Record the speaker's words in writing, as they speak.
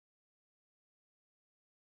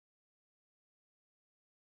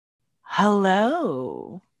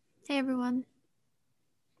Hello. Hey everyone.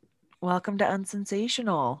 Welcome to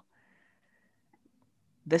Unsensational.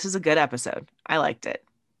 This is a good episode. I liked it.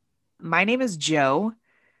 My name is Jo.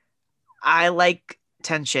 I like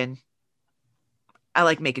tension. I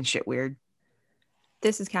like making shit weird.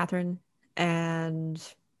 This is Katharine, and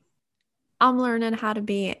I'm learning how to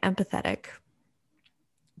be empathetic,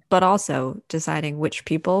 but also deciding which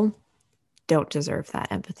people don't deserve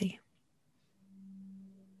that empathy.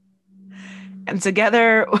 And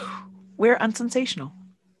together, we're Unsensational.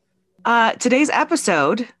 Today's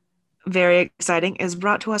episode, very exciting, is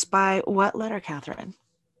brought to us by what letter, Katharine?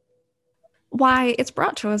 Why, it's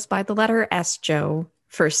brought to us by the letter S, Jo,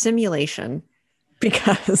 for simulation,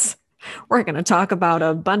 because we're going to talk about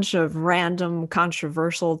a bunch of random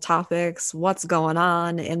controversial topics, what's going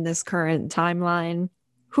on in this current timeline.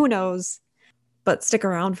 Who knows? But stick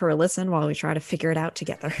around for a listen while we try to figure it out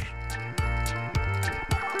together.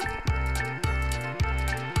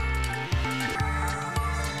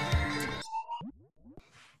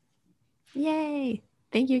 Yay.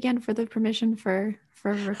 Thank you again for the permission for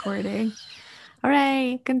recording. All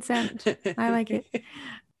right, consent. I like it.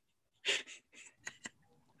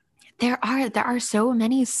 There are so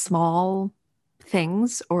many small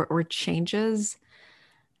things or changes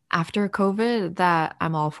after COVID that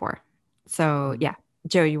I'm all for. So yeah,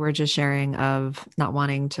 Jo, you were just sharing of not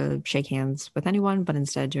wanting to shake hands with anyone, but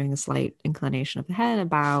instead doing a slight inclination of the head, a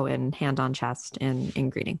bow, and hand on chest in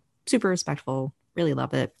greeting. Super respectful. Really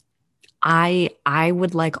love it. I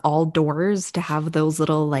would like all doors to have those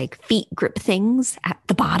little like feet grip things at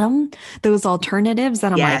the bottom, those alternatives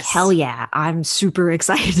that I'm like, hell yeah, I'm super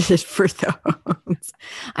excited for those.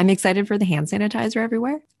 I'm excited for the hand sanitizer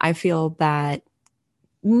everywhere. I feel that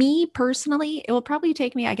me personally, it will probably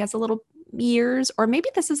take me, I guess, a little years, or maybe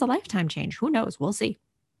this is a lifetime change. Who knows? We'll see.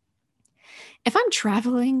 If I'm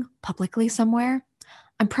traveling publicly somewhere,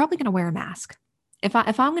 I'm probably going to wear a mask. If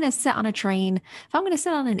I'm going to sit on a train, if I'm going to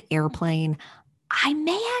sit on an airplane, I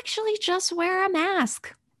may actually just wear a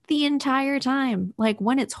mask the entire time. Like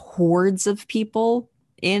when it's hordes of people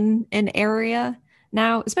in an area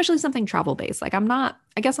now, especially something travel based. Like I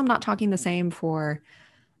guess I'm not talking the same for,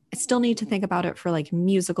 I still need to think about it for like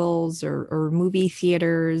musicals or movie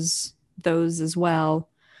theaters, those as well,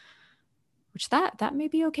 which that may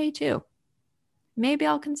be okay too. Maybe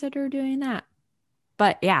I'll consider doing that.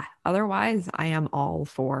 But yeah, otherwise I am all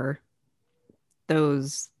for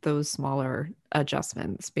those smaller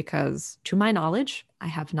adjustments because to my knowledge, I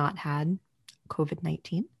have not had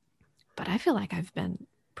COVID-19, but I feel like I've been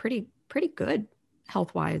pretty good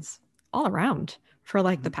health-wise all around for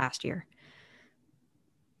like the past year.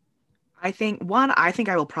 I think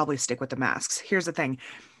I will probably stick with the masks. Here's the thing.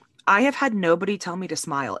 I have had nobody tell me to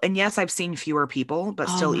smile. And yes, I've seen fewer people, but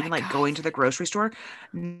Oh still, my even like God. going to the grocery store,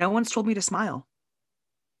 no one's told me to smile.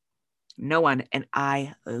 No one. And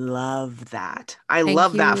I love that. I Thank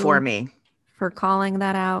love that for you me. for calling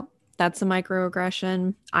that out. That's a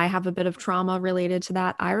microaggression. I have a bit of trauma related to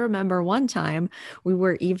that. I remember one time we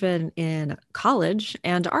were even in college,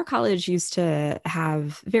 and our college used to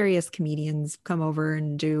have various comedians come over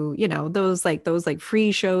and do, those like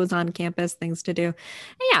free shows on campus, things to do. And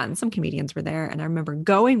yeah, and some comedians were there. And I remember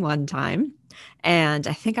going one time, and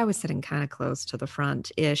I think I was sitting kind of close to the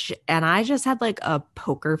front ish, and I just had like a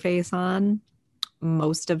poker face on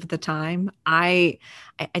most of the time. I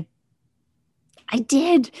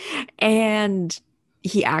did. And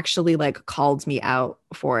he actually like called me out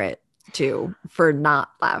for it too, for not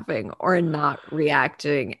laughing or not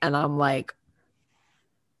reacting. And I'm like,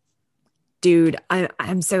 dude,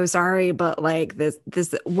 I'm so sorry, but like this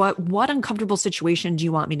what uncomfortable situation do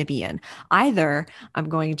you want me to be in? Either I'm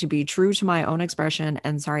going to be true to my own expression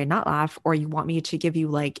and sorry, not laugh, or you want me to give you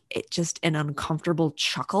like just an uncomfortable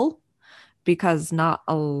chuckle because not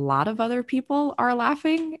a lot of other people are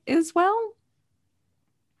laughing as well.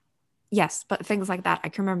 Yes, but things like that. I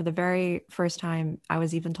can remember the very first time I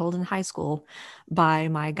was even told in high school by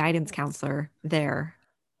my guidance counselor there,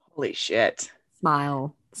 Holy shit.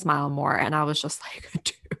 smile, smile more. And I was just like,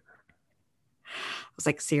 dude. I was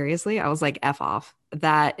like, seriously? I was like, F off.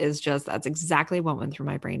 That's exactly what went through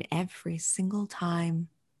my brain every single time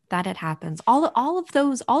that it happens. All of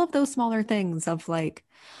those smaller things of like,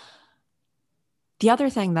 the other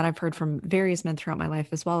thing that I've heard from various men throughout my life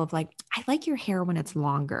as well of like, I like your hair when it's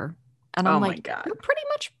longer. And I'm Oh my like, God. you're pretty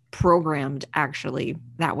much programmed actually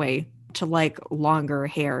that way to like longer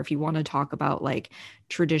hair. If you want to talk about like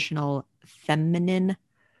traditional feminine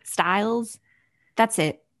styles, that's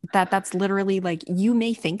it. That's literally like, you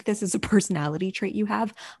may think this is a personality trait you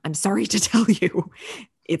have. I'm sorry to tell you,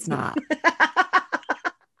 it's not.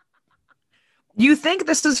 You think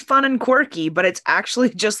this is fun and quirky, but it's actually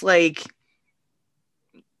just like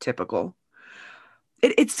typical.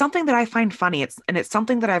 It's something that I find funny. It's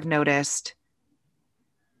something that I've noticed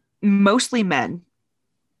mostly men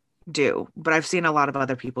do, but I've seen a lot of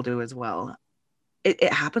other people do as well.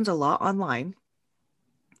 It happens a lot online,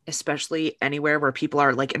 especially anywhere where people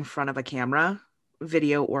are like in front of a camera,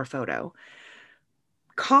 video or photo.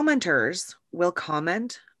 Commenters will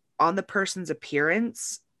comment on the person's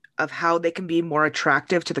appearance of how they can be more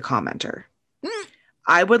attractive to the commenter.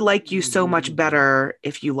 I would like you so much better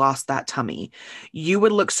if you lost that tummy. You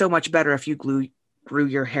would look so much better if you grew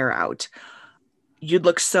your hair out. You'd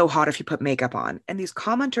look so hot if you put makeup on. And these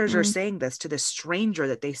commenters are saying this to this stranger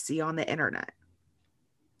that they see on the internet.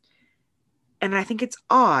 And I think it's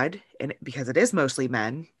odd, and because it is mostly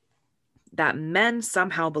men, that men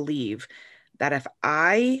somehow believe that if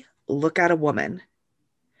I look at a woman,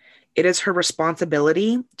 it is her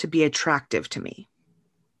responsibility to be attractive to me.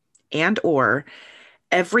 And or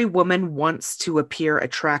every woman wants to appear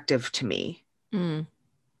attractive to me. Mm.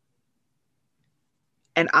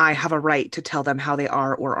 And I have a right to tell them how they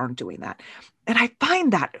are or aren't doing that. And I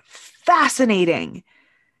find that fascinating,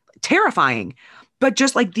 terrifying, but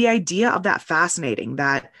just like the idea of that fascinating,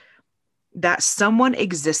 that someone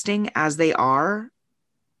existing as they are,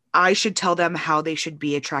 I should tell them how they should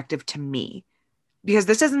be attractive to me. Because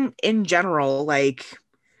this isn't in general like,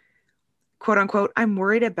 quote unquote, I'm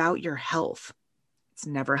worried about your health. It's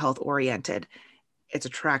never health oriented. It's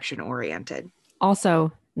attraction oriented.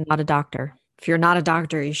 Also, not a doctor. If you're not a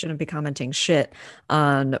doctor, you shouldn't be commenting shit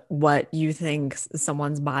on what you think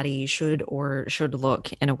someone's body should or should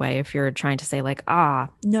look in a way. If you're trying to say, like, no,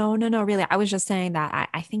 no, no, really, I was just saying that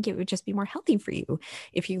I think it would just be more healthy for you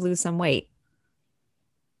if you lose some weight.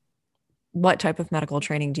 What type of medical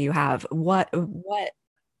training do you have? What?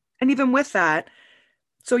 And even with that,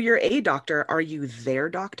 so you're a doctor. Are you their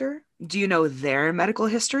doctor? Do you know their medical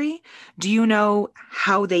history? Do you know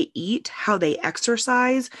how they eat, how they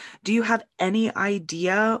exercise? Do you have any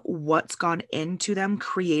idea what's gone into them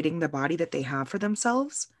creating the body that they have for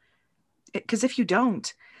themselves? Because if you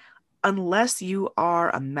don't, unless you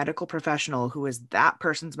are a medical professional who is that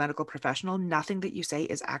person's medical professional, nothing that you say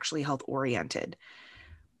is actually health oriented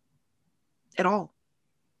at all.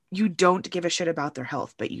 You don't give a shit about their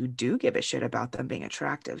health, but you do give a shit about them being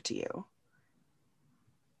attractive to you.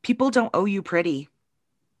 People don't owe you pretty.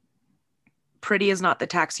 Pretty is not the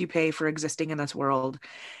tax you pay for existing in this world.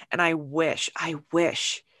 And I wish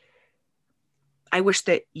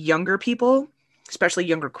that younger people, especially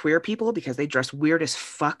younger queer people, because they dress weird as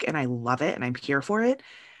fuck and I love it and I'm here for it,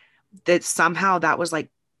 that somehow that was like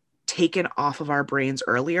taken off of our brains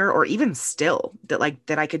earlier, or even still, that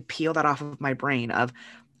I could peel that off of my brain of,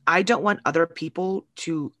 I don't want other people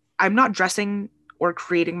to, I'm not dressing or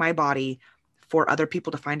creating my body for other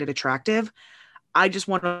people to find it attractive. I just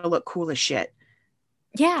want to look cool as shit.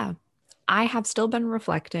 Yeah. I have still been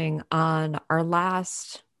reflecting on our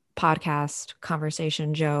last podcast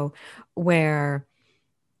conversation, Jo, where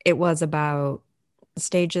it was about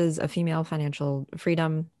stages of female financial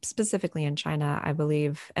freedom, specifically in China, I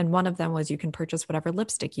believe. And one of them was you can purchase whatever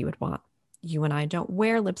lipstick you would want. You and I don't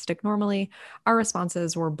wear lipstick normally. Our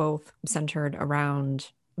responses were both centered around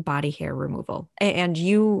body hair removal. And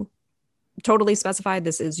you totally specified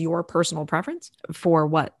this is your personal preference for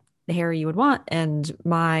what hair you would want. And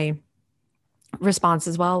my response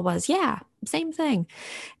as well was, yeah, same thing.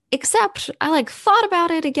 Except I like thought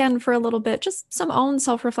about it again for a little bit, just some own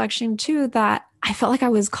self-reflection too, that I felt like I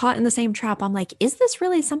was caught in the same trap. I'm like, is this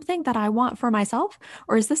really something that I want for myself?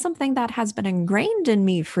 Or is this something that has been ingrained in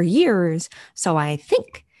me for years? So I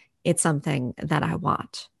think it's something that I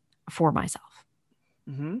want for myself.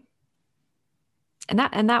 Mm-hmm.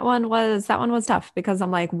 And that one was tough because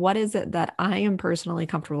I'm like, what is it that I am personally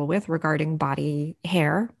comfortable with regarding body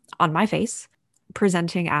hair on my face,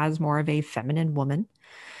 presenting as more of a feminine woman,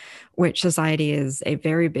 which society is a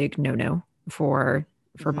very big no-no for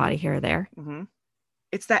Mm-hmm. body hair there. Mm-hmm.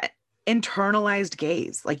 It's that internalized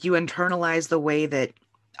gaze. Like you internalize the way that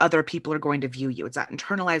other people are going to view you. It's that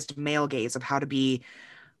internalized male gaze of how to be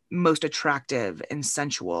most attractive and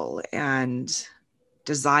sensual and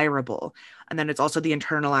desirable. And then it's also the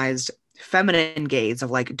internalized feminine gaze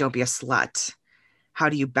of like, don't be a slut. How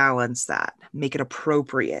do you balance that? Make it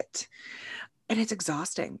appropriate. And it's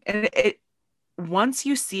exhausting. And it once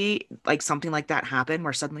you see like something like that happen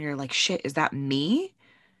where suddenly you're like, shit, is that me?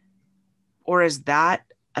 Or is that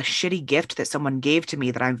a shitty gift that someone gave to me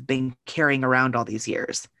that I've been carrying around all these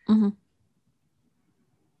years? Mm-hmm.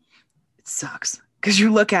 It sucks because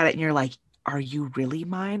you look at it and you're like, are you really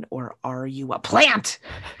mine or are you a plant?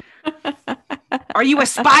 Are you a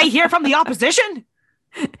spy here from the opposition?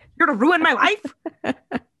 You're to ruin my life?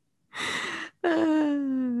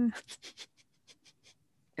 And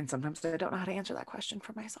sometimes I don't know how to answer that question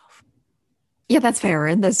for myself. Yeah, that's fair.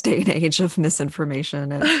 In this day and age of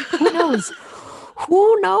misinformation, who knows?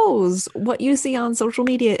 Who knows what you see on social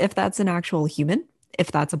media, if that's an actual human,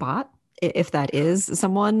 if that's a bot, if that is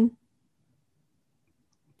someone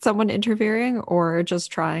interfering, or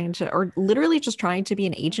just trying to, or literally just trying to be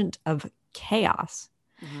an agent of chaos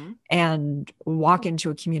and walk into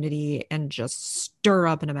a community and just stir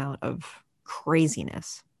up an amount of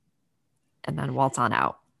craziness and then waltz on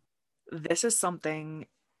out. This is something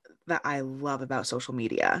that I love about social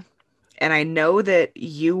media. And I know that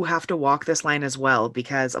you have to walk this line as well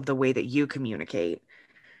because of the way that you communicate.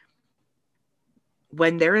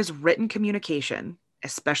 When there is written communication,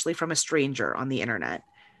 especially from a stranger on the internet,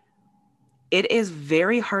 it is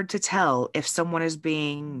very hard to tell if someone is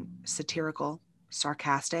being satirical,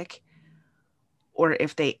 sarcastic, or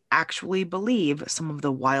if they actually believe some of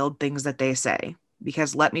the wild things that they say.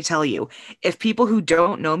 Because let me tell you, if people who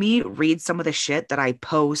don't know me read some of the shit that I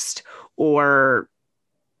post or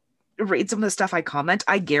read some of the stuff I comment,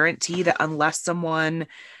 I guarantee that unless someone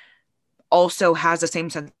also has the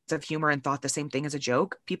same sense of humor and thought the same thing as a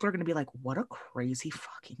joke, people are going to be like, what a crazy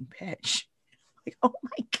fucking bitch. Like, oh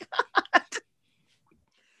my God.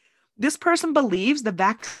 This person believes the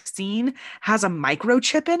vaccine has a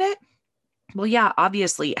microchip in it. Well, yeah,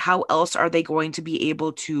 obviously, how else are they going to be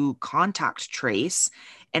able to contact trace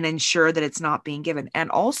and ensure that it's not being given? And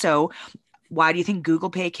also, why do you think Google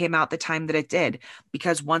Pay came out the time that it did?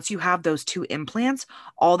 Because once you have those 2 implants,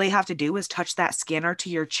 all they have to do is touch that scanner to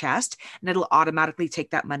your chest and it'll automatically take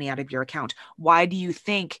that money out of your account. Why do you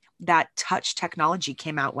think that touch technology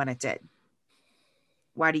came out when it did?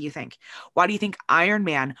 Why do you think? Why do you think Iron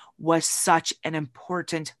Man was such an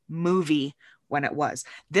important movie when it was?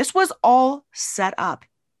 This was all set up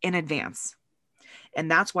in advance.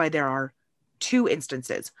 And that's why there are 2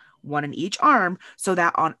 instances, one in each arm, so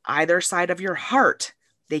that on either side of your heart,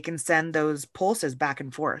 they can send those pulses back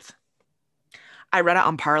and forth. I read it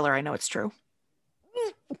on Parler. I know it's true.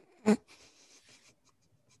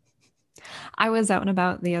 I was out and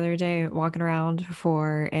about the other day walking around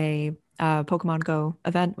for a Pokemon Go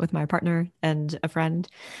event with my partner and a friend.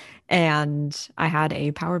 And I had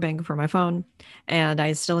a power bank for my phone, and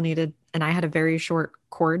I had a very short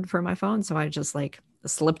cord for my phone. So I just like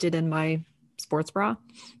slipped it in my sports bra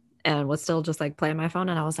and was still just like playing my phone.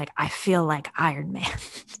 And I was like, I feel like Iron Man.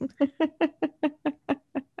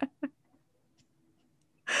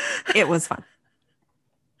 It was fun.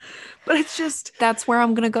 But it's just, that's where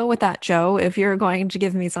I'm going to go with that, Jo. If you're going to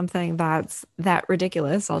give me something that's that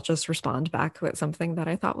ridiculous, I'll just respond back with something that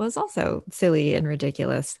I thought was also silly and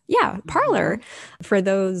ridiculous. Yeah, Parler, for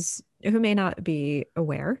those who may not be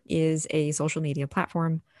aware, is a social media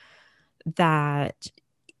platform that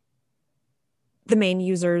the main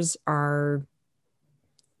users are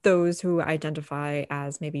those who identify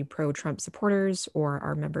as maybe pro-Trump supporters or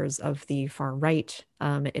are members of the far right.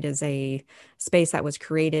 It is a space that was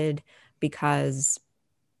created because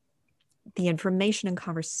the information and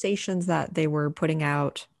conversations that they were putting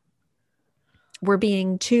out were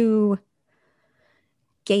being too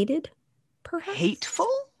gated, perhaps? Hateful?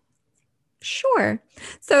 Sure.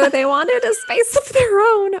 So they wanted a space of their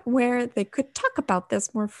own where they could talk about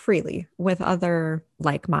this more freely with other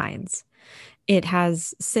like minds. It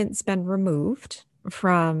has since been removed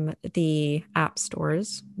from the app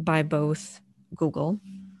stores by both Google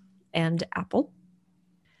and Apple.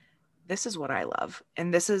 This is what I love.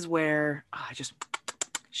 And this is where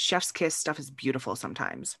chef's kiss stuff is beautiful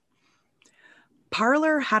sometimes.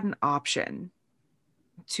 Parler had an option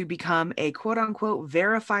to become a quote unquote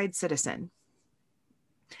verified citizen,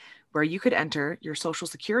 where you could enter your social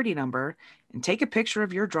security number and take a picture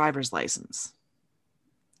of your driver's license,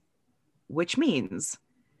 which means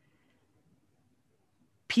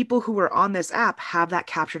people who are on this app have that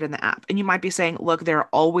captured in the app. And you might be saying, look, there are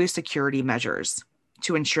always security measures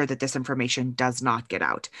to ensure that this information does not get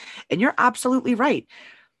out. And you're absolutely right.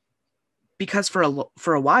 Because for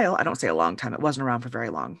a while, I don't say a long time, it wasn't around for very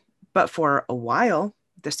long, but for a while,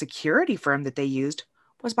 the security firm that they used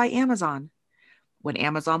was by Amazon. When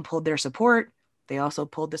Amazon pulled their support, they also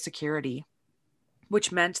pulled the security,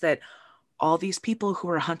 which meant that all these people who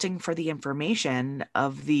were hunting for the information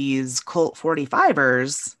of these cult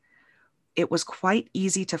 45ers, it was quite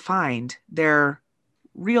easy to find their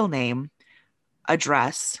real name,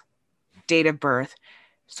 address, date of birth,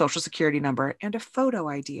 social security number, and a photo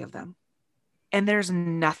ID of them. And there's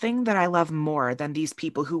nothing that I love more than these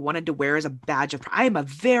people who wanted to wear as a badge of, I am a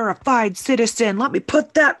verified citizen. Let me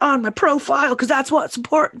put that on my profile because that's what's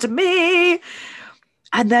important to me.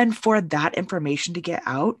 And then for that information to get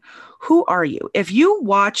out, who are you? If you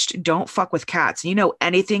watched Don't Fuck with Cats and you know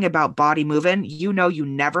anything about body moving, you know you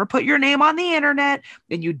never put your name on the internet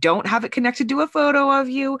and you don't have it connected to a photo of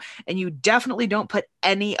you, and you definitely don't put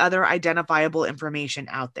any other identifiable information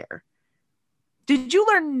out there. Did you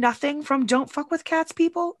learn nothing from Don't Fuck with Cats,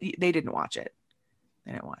 people? They didn't watch it.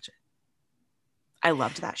 They didn't watch it. I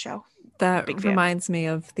loved that show. Big That fan. reminds me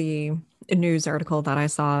of the news article that I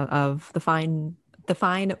saw of the fine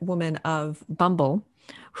women of Bumble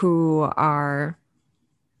who are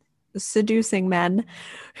seducing men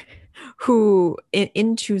who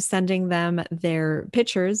into sending them their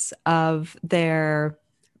pictures of their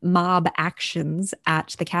mob actions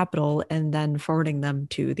at the Capitol and then forwarding them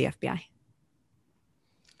to the FBI.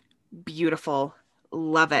 Beautiful.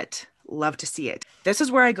 Love it. Love to see it. This is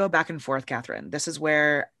where I go back and forth, Katharine. This is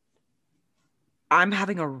where I'm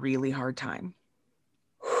having a really hard time.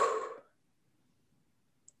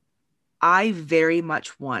 I very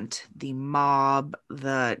much want the mob,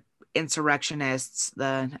 the insurrectionists,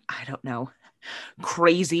 the, I don't know,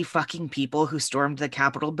 crazy fucking people who stormed the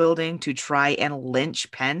Capitol building to try and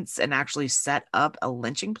lynch Pence and actually set up a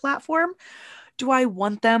lynching platform. Do I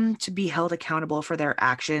want them to be held accountable for their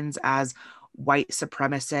actions as white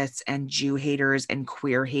supremacists and Jew haters and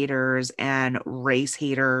queer haters and race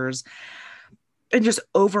haters and just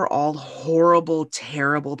overall horrible,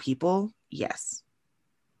 terrible people? Yes.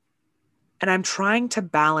 And I'm trying to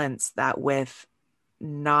balance that with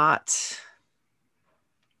not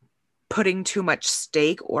putting too much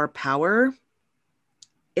stake or power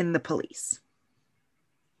in the police.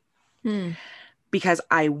 Because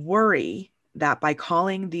I worry that by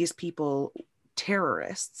calling these people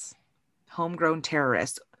terrorists, homegrown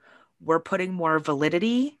terrorists, we're putting more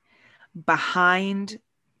validity behind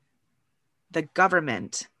the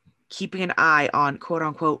government keeping an eye on quote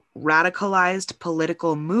unquote radicalized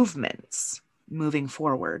political movements moving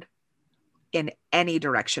forward in any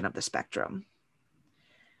direction of the spectrum.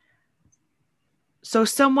 So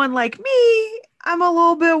someone like me, I'm a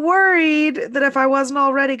little bit worried that if I wasn't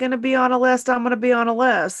already going to be on a list, I'm going to be on a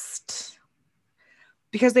list.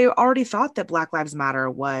 Because they already thought that Black Lives Matter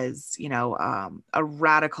was, a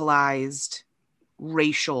radicalized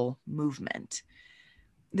racial movement.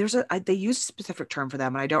 They used a specific term for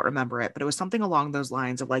them and I don't remember it, but it was something along those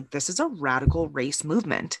lines of like, this is a radical race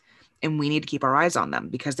movement and we need to keep our eyes on them,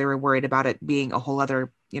 because they were worried about it being a whole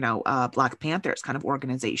other, Black Panthers kind of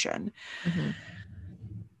organization. Mm-hmm.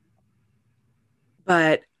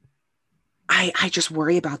 But I just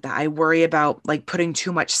worry about that. I worry about like putting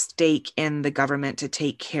too much stake in the government to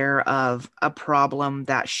take care of a problem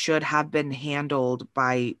that should have been handled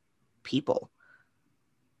by people.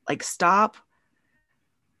 Like stop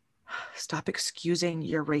excusing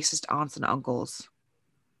your racist aunts and uncles.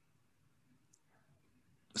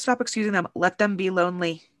 Stop excusing them. Let them be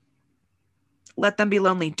lonely. Let them be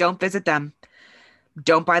lonely. Don't visit them.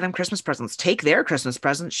 Don't buy them Christmas presents. Take their Christmas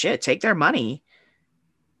presents. Shit, take their money.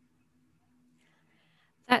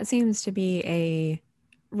 That seems to be a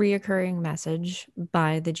reoccurring message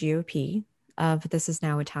by the GOP of this is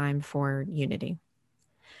now a time for unity.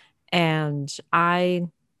 And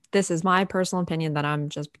this is my personal opinion that I'm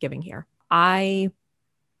just giving here. In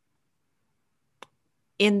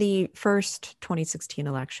the first 2016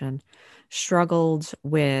 election, struggled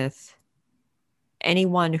with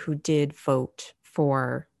anyone who did vote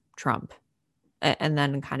for Trump, and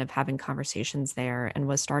then kind of having conversations there, and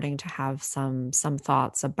was starting to have some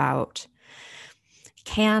thoughts about,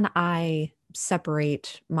 can I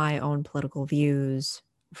separate my own political views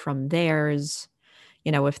from theirs?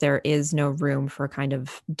 If there is no room for kind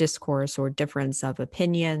of discourse or difference of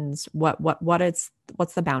opinions, what's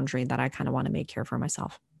the boundary that I kind of want to make here for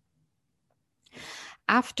myself?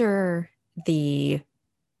 After the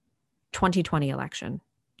 2020 election,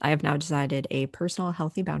 I have now decided a personal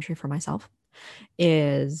healthy boundary for myself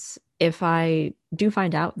is, if I do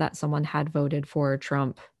find out that someone had voted for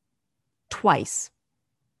Trump twice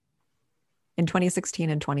in 2016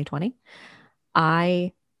 and 2020,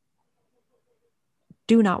 I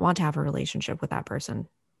do not want to have a relationship with that person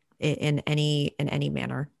in any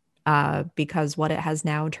manner, because what it has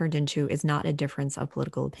now turned into is not a difference of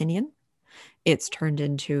political opinion. It's turned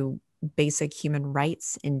into basic human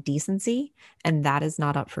rights and decency, and that is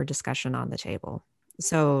not up for discussion on the table.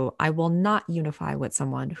 So I will not unify with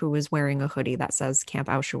someone who is wearing a hoodie that says Camp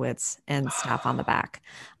Auschwitz and staff on the back.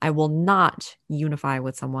 I will not unify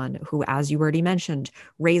with someone who, as you already mentioned,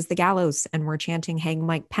 raised the gallows and were chanting Hang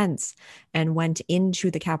Mike Pence and went into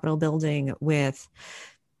the Capitol building with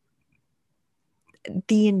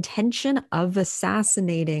the intention of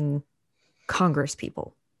assassinating Congress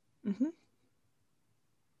people. Mm-hmm.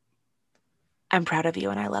 I'm proud of you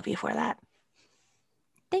and I love you for that.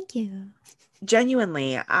 Thank you.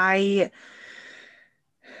 Genuinely,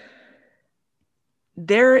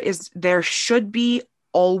 there should be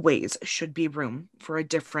always should be room for a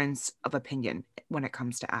difference of opinion when it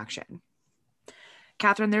comes to action.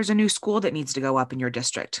 Katharine, there's a new school that needs to go up in your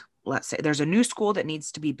district. Let's say there's a new school that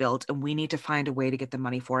needs to be built and we need to find a way to get the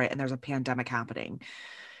money for it, and there's a pandemic happening.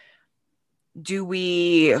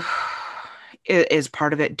 Is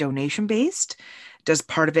part of it donation based? Does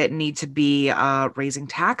part of it need to be raising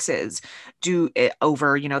taxes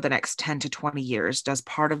over the next 10 to 20 years? Does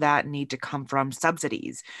part of that need to come from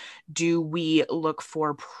subsidies? Do we look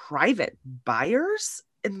for private buyers?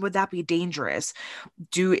 And would that be dangerous?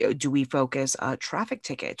 Do we focus traffic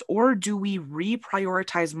tickets, or do we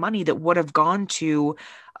reprioritize money that would have gone to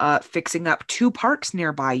fixing up 2 parks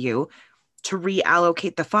nearby you to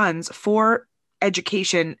reallocate the funds for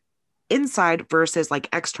education inside versus like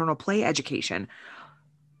external play education?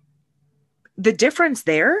 The difference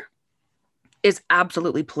there is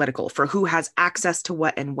absolutely political for who has access to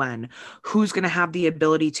what and when, who's going to have the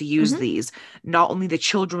ability to use these. Not only the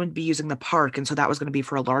children would be using the park, and so that was going to be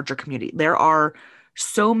for a larger community. There are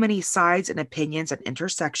so many sides and opinions and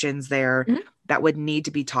intersections there that would need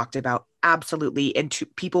to be talked about. Absolutely. And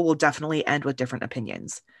people will definitely end with different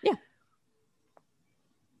opinions. Yeah.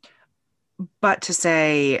 But to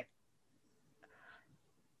say,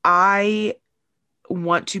 I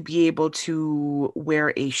want to be able to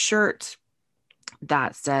wear a shirt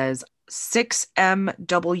that says 6MWE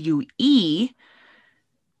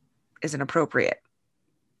is inappropriate.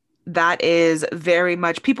 That is very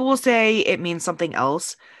much, people will say it means something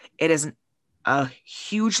else. It is a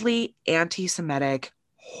hugely anti-Semitic,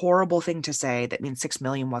 horrible thing to say that means 6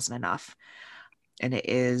 million wasn't enough. And it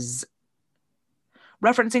is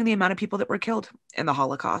referencing the amount of people that were killed in the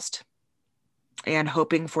Holocaust and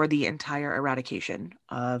hoping for the entire eradication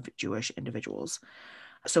of Jewish individuals.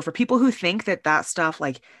 So for people who think that stuff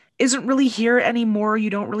like isn't really here anymore,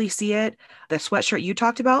 you don't really see it, the sweatshirt you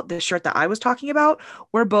talked about, the shirt that I was talking about,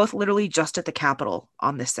 we're both literally just at the Capitol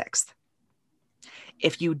on the 6th.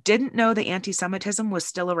 If you didn't know that anti-Semitism was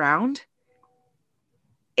still around,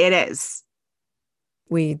 it is.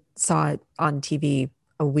 We saw it on TV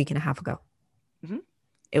a week and a half ago.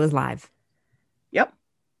 It was live. Yep.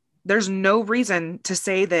 There's no reason to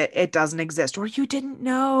say that it doesn't exist or you didn't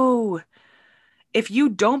know. If you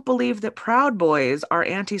don't believe that Proud Boys are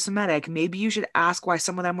anti-Semitic, maybe you should ask why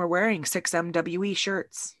some of them were wearing 6MWE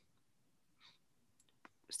shirts.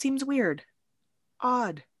 Seems weird.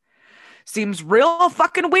 Odd. Seems real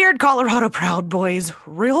fucking weird, Colorado Proud Boys.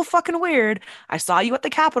 Real fucking weird. I saw you at the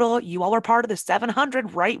Capitol. You all were part of the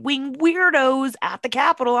 700 right-wing weirdos at the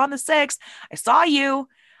Capitol on the 6th. I saw you.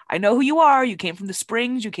 I know who you are. You came from the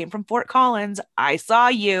Springs. You came from Fort Collins. I saw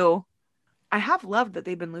you. I have loved that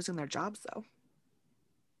they've been losing their jobs, though.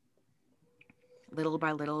 Little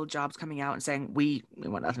by little, jobs coming out and saying, we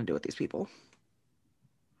want nothing to do with these people.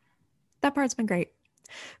 That part's been great.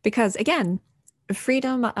 Because, again,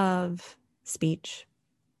 freedom of speech,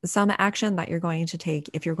 some action that you're going to take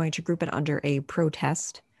if you're going to group it under a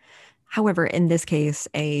protest. However, in this case,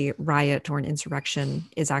 a riot or an insurrection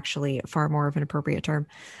is actually far more of an appropriate term.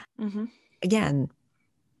 Again,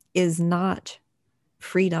 is not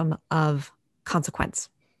freedom of consequence.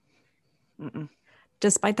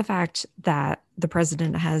 Despite the fact that the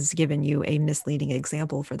president has given you a misleading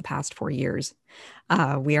example for the past 4 years,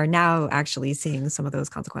 we are now actually seeing some of those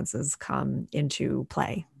consequences come into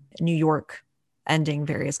play. New York ending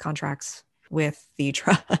various contracts with the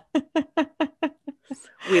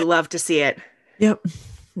We love to see it. Yep.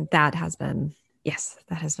 That has been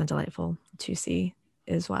delightful to see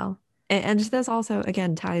as well. And this also,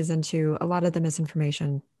 again, ties into a lot of the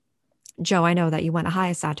misinformation. Jo, I know that you went a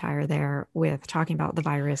high satire there with talking about the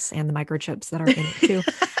virus and the microchips that are in it too.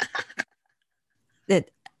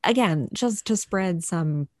 That, again, just to spread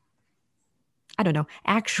some, I don't know,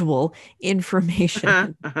 actual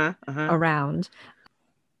information around.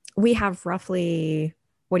 We have roughly,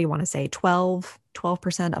 what do you want to say,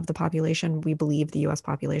 12% of the population, we believe the US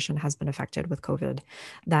population has been affected with COVID.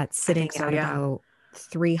 That's sitting at about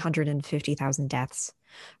 350,000 deaths.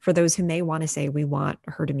 For those who may want to say we want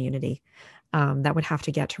herd immunity, that would have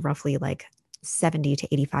to get to roughly like 70 to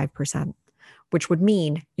 85%. which would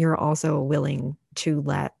mean you're also willing to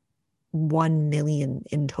let 1 million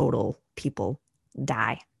in total people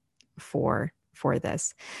die for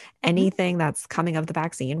this. Mm-hmm. Anything that's coming of the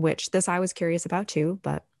vaccine, which this I was curious about too,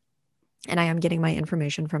 but and I am getting my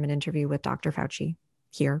information from an interview with Dr. Fauci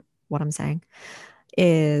here. What I'm saying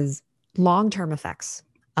is long-term effects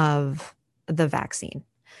of the vaccine.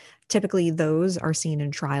 Typically, those are seen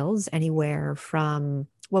in trials anywhere from,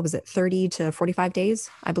 what was it, 30 to 45 days,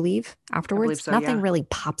 I believe, I believe afterwards. so, Nothing yeah. really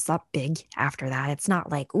pops up big after that. It's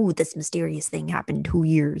not like, ooh, this mysterious thing happened 2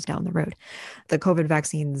 years down the road. The COVID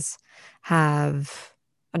vaccines have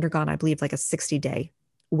undergone, I believe, like a 60-day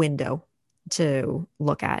window to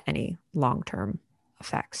look at any long-term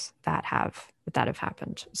effects that have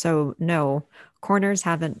happened. So no, corners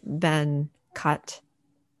haven't been cut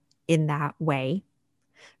in that way.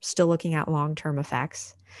 Still looking at long-term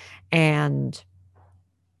effects. And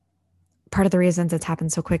part of the reasons it's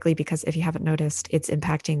happened so quickly, because if you haven't noticed, it's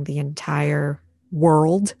impacting the entire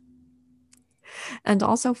world. And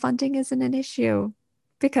also funding isn't an issue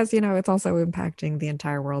because, it's also impacting the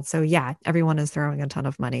entire world. So yeah, everyone is throwing a ton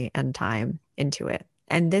of money and time into it.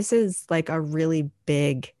 And this is like a really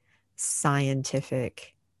big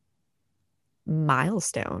scientific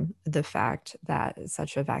milestone, the fact that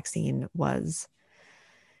such a vaccine was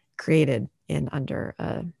created in under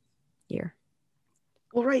a year.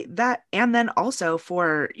 Well, right, that and then also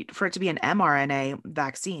for it to be an mRNA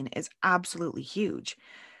vaccine is absolutely huge.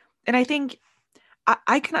 And I think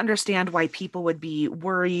I can understand why people would be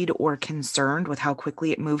worried or concerned with how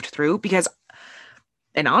quickly it moved through because,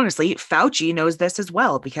 and honestly, Fauci knows this as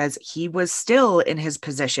well because he was still in his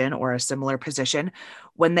position or a similar position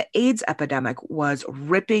when the AIDS epidemic was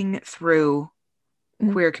ripping through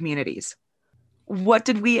Mm. queer communities. What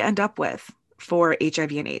did we end up with for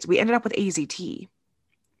HIV and AIDS? We ended up with AZT,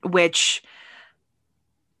 which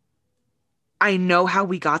I know how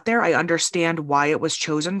we got there. I understand why it was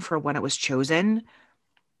chosen for when it was chosen,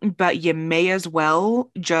 but you may as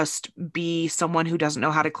well just be someone who doesn't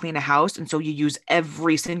know how to clean a house. And so you use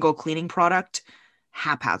every single cleaning product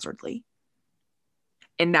haphazardly.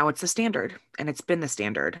 And now it's the standard, and it's been the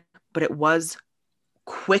standard, but it was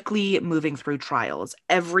quickly moving through trials.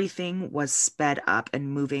 Everything was sped up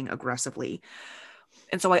and moving aggressively.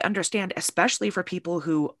 And so I understand, especially for people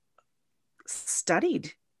who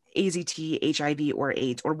studied AZT, HIV, or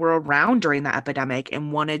AIDS, or were around during the epidemic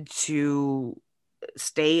and wanted to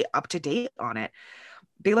stay up to date on it.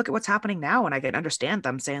 They look at what's happening now, and I can understand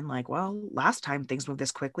them saying, like, well, last time things moved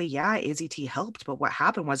this quickly, yeah, AZT helped, but what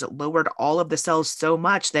happened was it lowered all of the cells so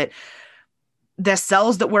much that the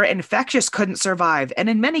cells that were infectious couldn't survive. And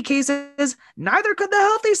in many cases, neither could the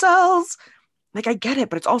healthy cells. Like, I get it,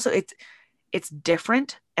 but it's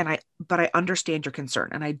different, and I understand your concern,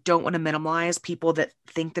 and I don't want to minimize people that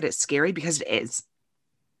think that it's scary because it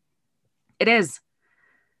is,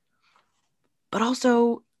 but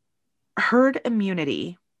also herd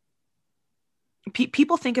immunity.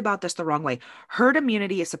 People think about this the wrong way. Herd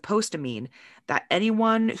immunity is supposed to mean that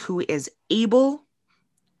anyone who is able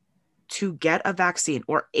to get a vaccine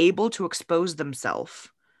or able to expose themselves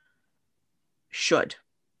should,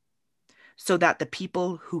 so that the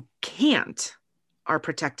people who can't are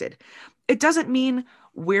protected. It doesn't mean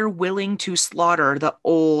we're willing to slaughter the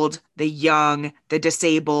old, the young, the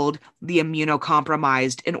disabled, the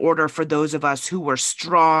immunocompromised in order for those of us who were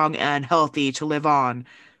strong and healthy to live on.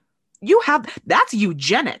 That's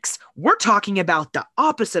eugenics. We're talking about the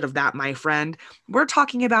opposite of that, my friend. We're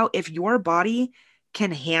talking about if your body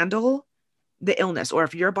can handle the illness or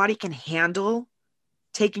if your body can handle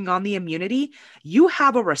taking on the immunity, you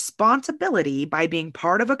have a responsibility by being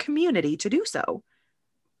part of a community to do so.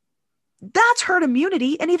 That's herd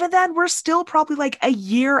immunity. And even then, we're still probably like a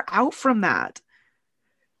year out from that.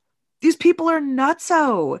 These people are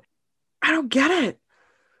nutso. I don't get it.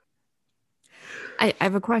 I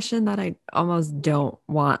have a question that I almost don't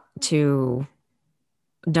want to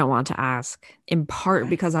ask, in part Okay.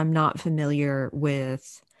 because I'm not familiar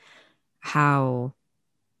with how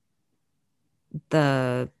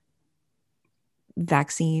the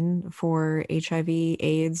vaccine for HIV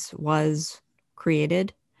AIDS was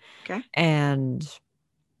created. Okay. And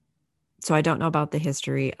so I don't know about the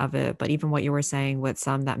history of it, but even what you were saying with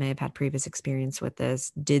some that may have had previous experience with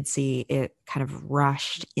this did see it kind of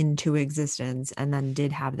rushed into existence and then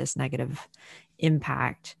did have this negative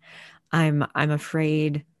impact. I'm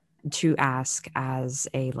afraid to ask as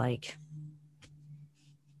a like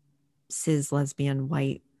cis lesbian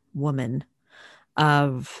white woman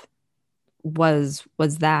of was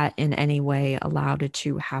that in any way allowed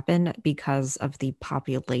to happen because of the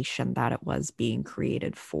population that it was being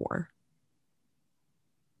created for?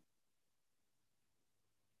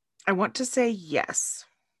 I want to say yes.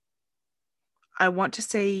 I want to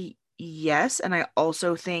say yes. And I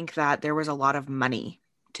also think that there was a lot of money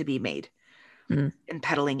to be made Mm. in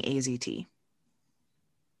peddling AZT.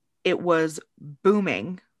 It was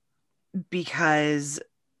booming because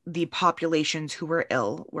the populations who were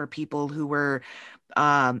ill were people who were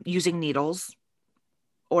using needles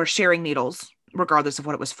or sharing needles, regardless of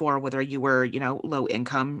what it was for, whether you were, low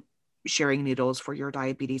income, sharing needles for your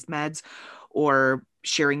diabetes meds, or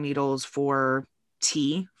sharing needles for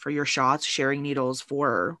tea for your shots, sharing needles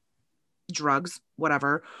for drugs,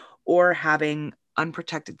 whatever, or having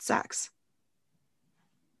unprotected sex.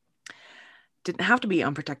 Didn't have to be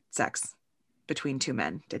unprotected sex between two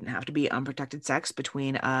men, didn't have to be unprotected sex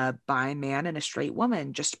between a bi man and a straight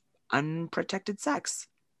woman, just unprotected sex.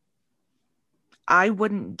 I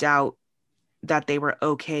wouldn't doubt that they were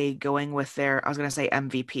okay going with their, I was going to say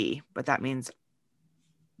MVP, but that means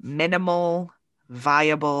minimal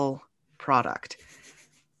viable product.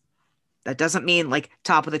 That doesn't mean like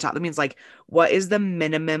top of the top. That means like, what is the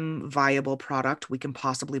minimum viable product we can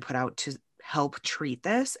possibly put out to help treat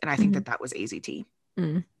this? And I think Mhm. that that was AZT.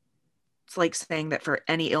 Mm. It's like saying that for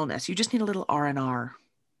any illness, you just need a little R&R.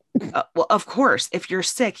 Well, of course, if you're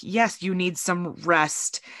sick, yes, you need some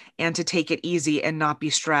rest and to take it easy and not be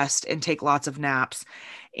stressed and take lots of naps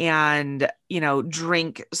and,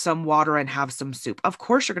 drink some water and have some soup. Of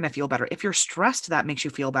course, you're going to feel better. If you're stressed, that makes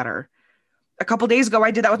you feel better. A couple days ago,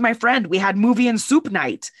 I did that with my friend. We had movie and soup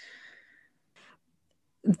night.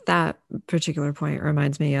 That particular point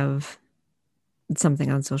reminds me of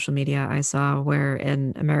something on social media I saw where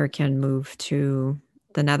an American moved to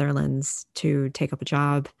the Netherlands to take up a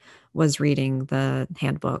job, was reading the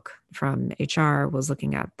handbook from HR, was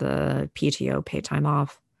looking at the PTO, pay time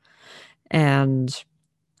off, and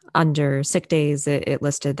under sick days, it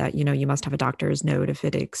listed that, you must have a doctor's note if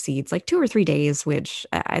it exceeds like 2 or 3 days, which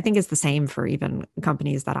I think is the same for even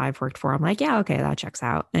companies that I've worked for. I'm like, yeah, okay, that checks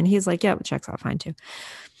out. And he's like, yeah, it checks out fine too.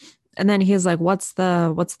 And then he's like, what's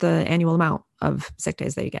the annual amount of sick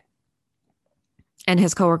days that you get? And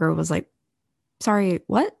his coworker was like, sorry,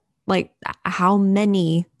 what? Like, how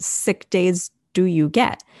many sick days do you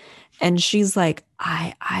get? And she's like,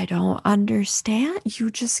 I don't understand. You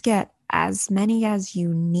just get as many as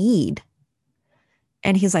you need.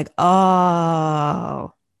 And he's like,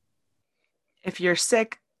 oh, If you're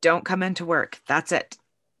sick, don't come into work. That's it.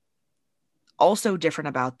 Also, different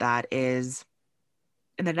about that is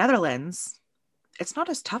in the Netherlands, it's not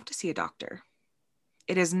as tough to see a doctor.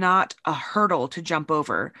 It is not a hurdle to jump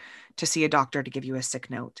over to see a doctor to give you a sick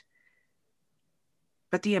note.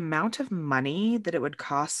 But the amount of money that it would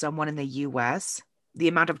cost someone in the US, the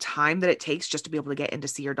amount of time that it takes just to be able to get in to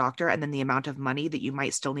see your doctor, and then the amount of money that you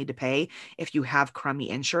might still need to pay if you have crummy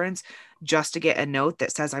insurance just to get a note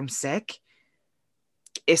that says I'm sick,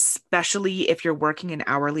 especially if you're working an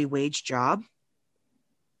hourly wage job,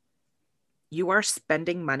 you are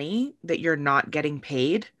spending money that you're not getting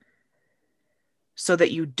paid so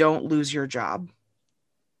that you don't lose your job.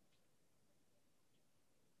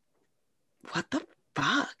 What the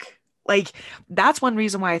fuck? Like, that's one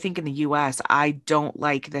reason why I think in the US, I don't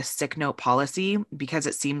like this sick note policy because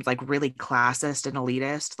it seems like really classist and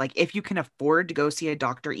elitist. Like, if you can afford to go see a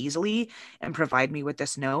doctor easily and provide me with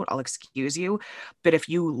this note, I'll excuse you. But if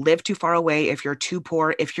you live too far away, if you're too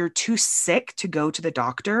poor, if you're too sick to go to the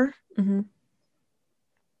doctor, mm-hmm.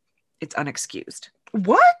 it's unexcused.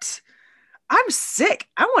 What? I'm sick.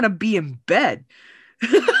 I want to be in bed.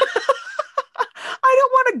 I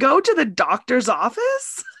don't want to go to the doctor's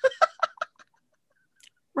office.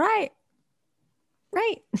 Right,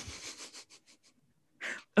 right.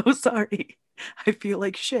 Oh, sorry. I feel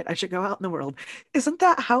like shit. I should go out in the world. Isn't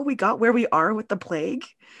that how we got where we are with the plague?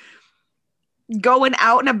 Going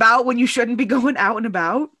out and about when you shouldn't be going out and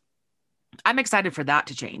about? I'm excited for that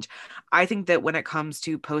to change. I think that when it comes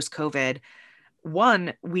to post COVID,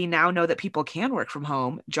 one, we now know that people can work from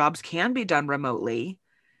home, jobs can be done remotely.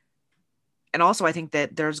 And also, I think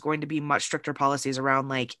that there's going to be much stricter policies around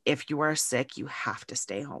like, if you are sick, you have to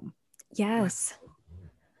stay home. Yes.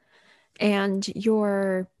 And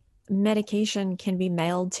your medication can be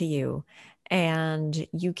mailed to you, and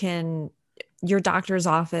your doctor's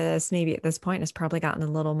office, maybe at this point, has probably gotten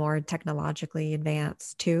a little more technologically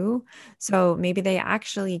advanced too. So maybe they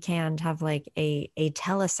actually can have like a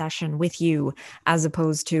telesession with you, as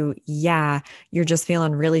opposed to, yeah, you're just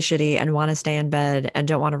feeling really shitty and want to stay in bed and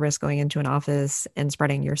don't want to risk going into an office and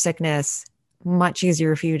spreading your sickness. Much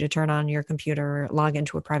easier for you to turn on your computer, log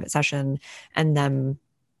into a private session, and then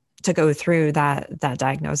to go through that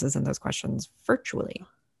diagnosis and those questions virtually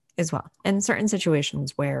as well in certain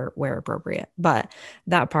situations where appropriate. But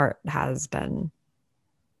that part has been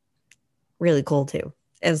really cool too,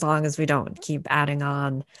 as long as we don't keep adding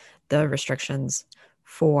on the restrictions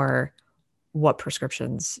for what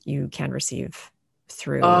prescriptions you can receive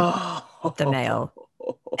through the mail.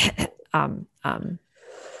 Oh, um, um,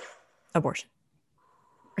 Abortion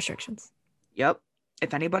restrictions. yep.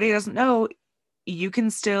 If anybody doesn't know, you can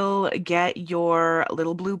still get your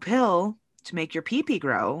little blue pill to make your pee-pee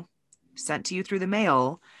grow sent to you through the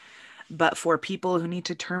mail. But for people who need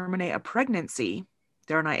to terminate a pregnancy,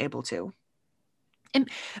 they're not able to. And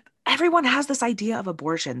everyone has this idea of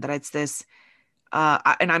abortion that it's this,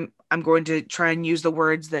 and I'm going to try and use the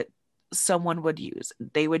words that someone would use.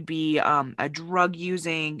 They would be a drug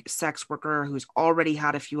using sex worker who's already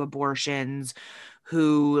had a few abortions,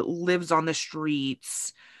 who lives on the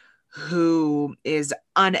streets, who is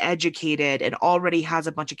uneducated and already has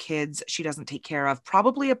a bunch of kids she doesn't take care of,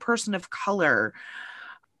 probably a person of color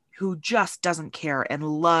who just doesn't care and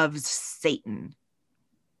loves Satan,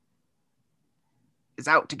 is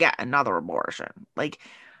out to get another abortion. Like,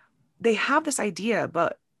 they have this idea,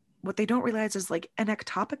 but what they don't realize is like an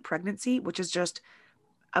ectopic pregnancy, which is just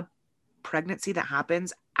a pregnancy that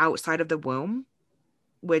happens outside of the womb,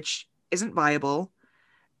 which isn't viable,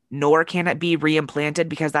 nor can it be reimplanted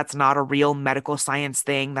because that's not a real medical science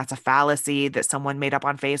thing. That's a fallacy that someone made up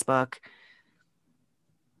on Facebook.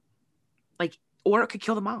 Like, or it could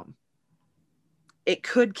kill the mom. It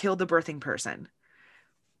could kill the birthing person.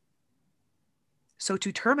 So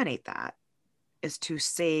to terminate that is to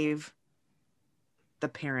save the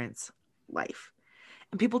parent's life.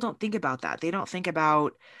 And people don't think about that. They don't think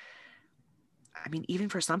about, I mean, even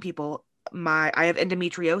for some people, I have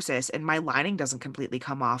endometriosis and my lining doesn't completely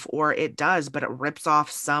come off, or it does, but it rips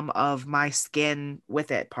off some of my skin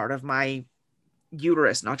with it. Part of my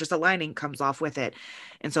uterus, not just a lining, comes off with it.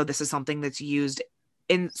 And so this is something that's used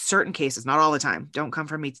in certain cases, not all the time. Don't come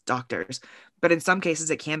from me, doctors, but in some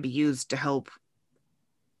cases it can be used to help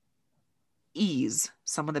ease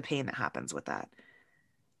some of the pain that happens with that.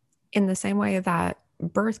 In the same way that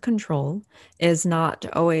birth control is not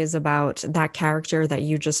always about that character that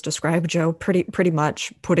you just described, Jo. Pretty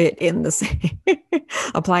much put it in the same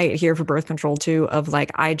apply it here for birth control too, of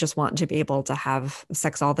like, I just want to be able to have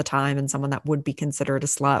sex all the time, and someone that would be considered a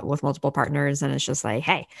slut with multiple partners, and it's just like,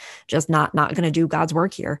 hey, just not gonna do God's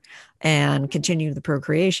work here and continue the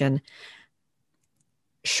procreation.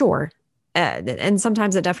 Sure. And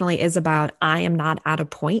sometimes it definitely is about, I am not at a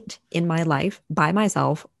point in my life by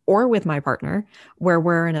myself or with my partner where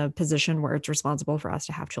we're in a position where it's responsible for us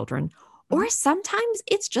to have children. Mm-hmm. Or sometimes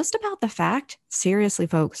it's just about the fact, seriously,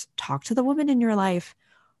 folks, talk to the woman in your life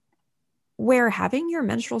where having your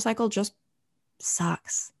menstrual cycle just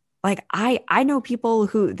sucks. Like, I know people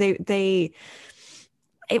who they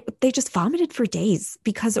just vomited for days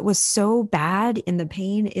because it was so bad and the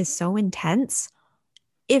pain is so intense.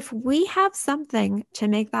 If we have something to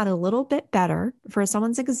make that a little bit better, for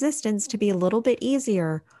someone's existence to be a little bit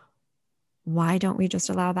easier, why don't we just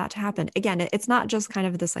allow that to happen? Again, it's not just kind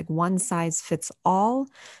of this like one size fits all.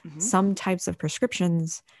 Mm-hmm. Some types of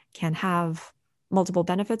prescriptions can have multiple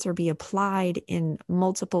benefits or be applied in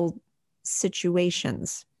multiple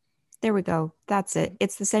situations. There we go. That's it.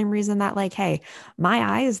 It's the same reason that, like, hey, my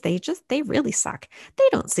eyes, they really suck. They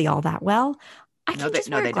don't see all that well. I can just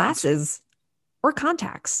wear They don't. glasses or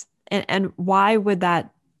contacts. And why would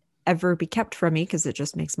that ever be kept from me? Because it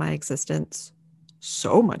just makes my existence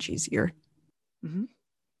so much easier. Mm-hmm.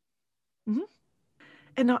 Mm-hmm.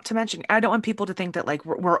 And not to mention, I don't want people to think that like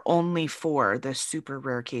we're only for the super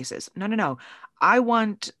rare cases. No, no, no. I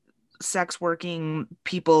want sex working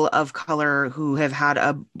people of color who have had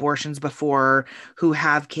abortions before, who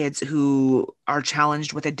have kids who are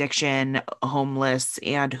challenged with addiction, homeless,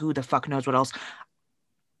 and who the fuck knows what else.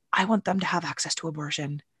 I want them to have access to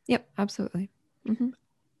abortion. Yep, absolutely. Mm-hmm.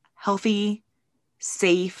 Healthy,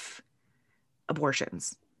 safe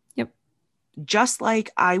abortions. Yep. Just like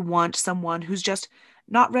I want someone who's just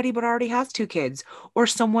not ready but already has two kids, or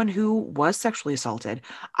someone who was sexually assaulted.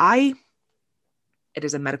 It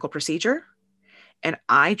is a medical procedure, and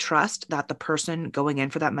I trust that the person going in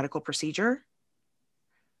for that medical procedure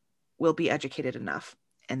will be educated enough.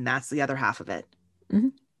 And that's the other half of it. Mm-hmm.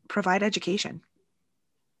 Provide education.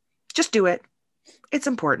 Just do it. It's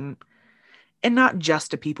important. And not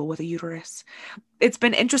just to people with a uterus. It's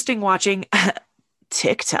been interesting watching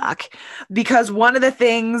TikTok, because one of the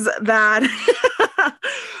things that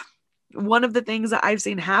I've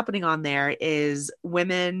seen happening on there is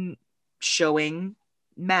women showing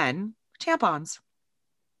men tampons.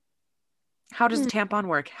 How does a tampon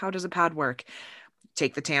work? How does a pad work?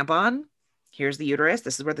 Take the tampon. Here's the uterus.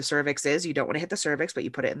 This is where the cervix is. You don't want to hit the cervix, but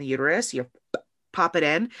you put it in the uterus. You pop it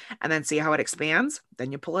in and then see how it expands.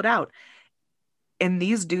 Then you pull it out. And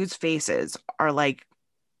these dudes' faces are like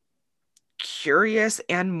curious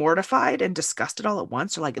and mortified and disgusted all at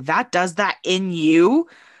once. They're like, that does that in you?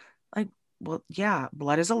 Like, well, yeah,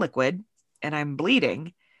 blood is a liquid and I'm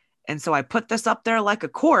bleeding. And so I put this up there like a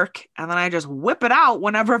cork and then I just whip it out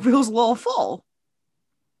whenever it feels a little full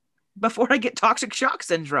before I get toxic shock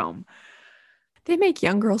syndrome. They make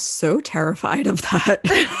young girls so terrified of that,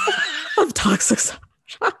 of toxic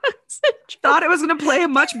shock syndrome. Thought it was going to play a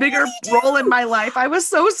much They bigger really role in do. my life. I was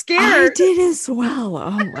so I scared. did as well.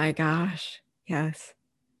 Oh my gosh. Yes.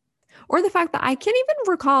 Or the fact that I can't even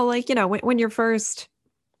recall, like, when you're first,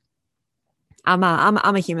 I'm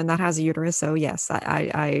a human that has a uterus. So yes,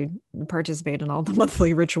 I participate in all the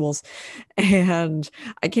monthly rituals. And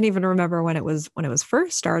I can't even remember when it was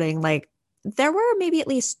first starting. Like there were maybe at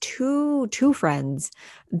least two friends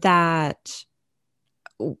that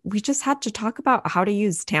we just had to talk about how to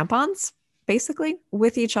use tampons basically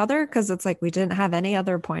with each other because it's like we didn't have any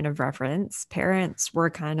other point of reference. Parents were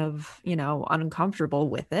kind of, uncomfortable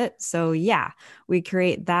with it. So, yeah, we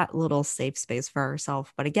create that little safe space for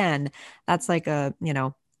ourselves. But again, that's like a,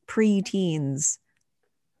 pre-teens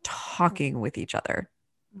talking with each other.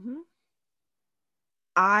 Mhm.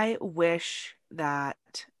 I wish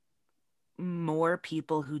that more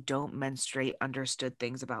people who don't menstruate understood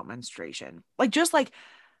things about menstruation. Like, just like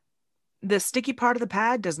the sticky part of the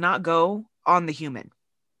pad does not go on the human,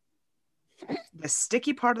 the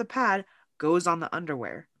sticky part of the pad goes on the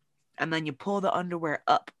underwear. And then you pull the underwear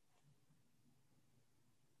up.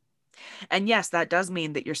 And yes, that does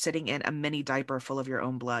mean that you're sitting in a mini diaper full of your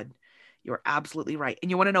own blood. You're absolutely right. And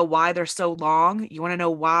you want to know why they're so long? You want to know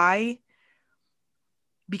why?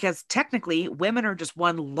 Because technically, women are just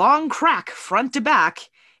one long crack front to back.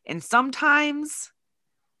 And sometimes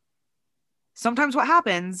what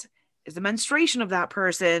happens is the menstruation of that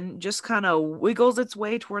person just kind of wiggles its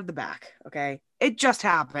way toward the back. Okay. It just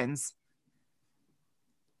happens.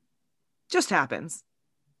 Just happens.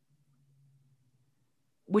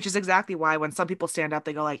 Which is exactly why when some people stand up,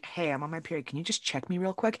 they go like, hey, I'm on my period. Can you just check me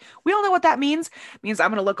real quick? We all know what that means. It means I'm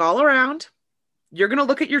going to look all around. You're going to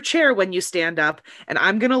look at your chair when you stand up, and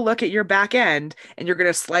I'm going to look at your back end, and you're going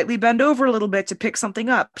to slightly bend over a little bit to pick something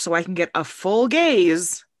up so I can get a full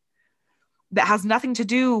gaze that has nothing to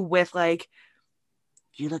do with like,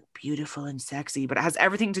 you look beautiful and sexy, but it has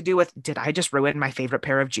everything to do with, did I just ruin my favorite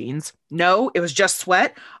pair of jeans? No, it was just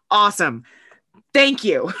sweat. Awesome. Thank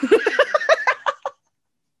you.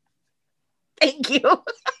 Thank you.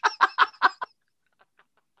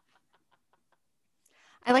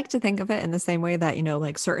 I like to think of it in the same way that,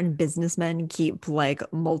 like certain businessmen keep like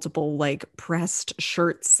multiple like pressed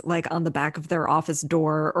shirts like on the back of their office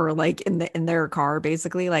door or like in their car,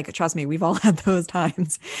 basically. Like, trust me, we've all had those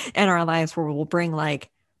times in our lives where we'll bring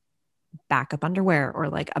like backup underwear or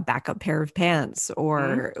like a backup pair of pants Mm-hmm.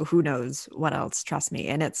 or who knows what else. Trust me.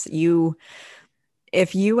 And it's you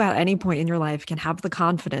if you at any point in your life can have the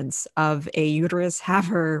confidence of a uterus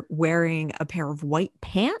haver wearing a pair of white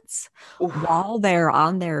pants while they're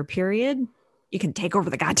on their period, you can take over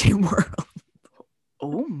the goddamn world.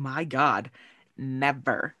 Oh my God.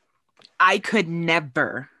 Never. I could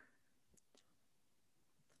never.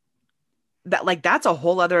 That's a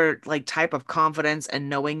whole other like type of confidence and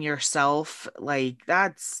knowing yourself. Like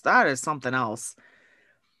that is something else.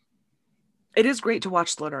 It is great to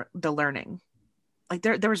watch the learning. Like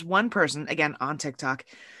there was one person again on TikTok.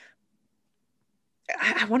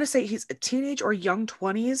 I want to say he's a teenage or young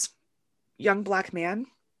 20s, young black man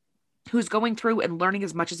who's going through and learning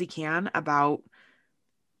as much as he can about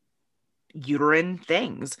uterine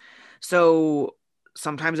things. So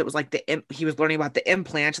sometimes it was like he was learning about the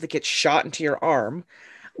implant that gets shot into your arm,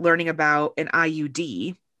 learning about an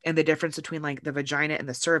IUD and the difference between like the vagina and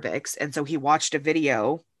the cervix. And so he watched a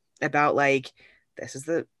video about like this is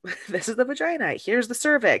the this is the vagina, here's the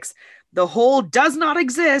cervix. The hole does not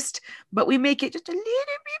exist, but we make it just a little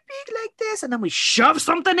bit big like this and then we shove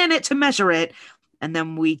something in it to measure it. And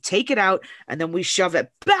then we take it out and then we shove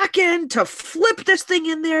it back in to flip this thing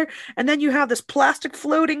in there. And then you have this plastic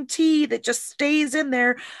floating T that just stays in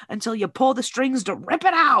there until you pull the strings to rip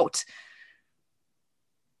it out.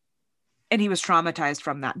 And he was traumatized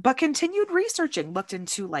from that, but continued researching, looked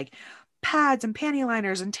into like pads and panty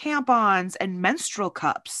liners and tampons and menstrual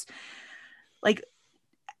cups, like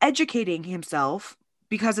educating himself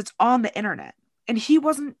because it's on the internet. And he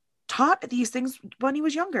wasn't taught these things when he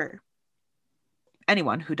was younger.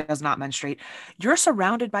 Anyone who does not menstruate, you're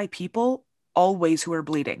surrounded by people always who are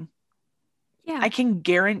bleeding. Yeah. I can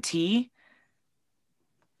guarantee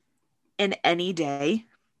in any day,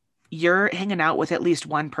 you're hanging out with at least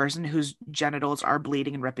one person whose genitals are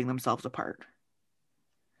bleeding and ripping themselves apart.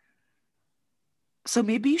 So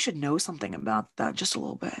maybe you should know something about that just a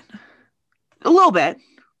little bit. A little bit.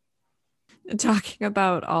 Talking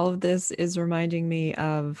about all of this is reminding me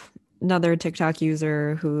of another TikTok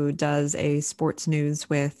user who does a sports news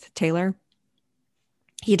with Taylor.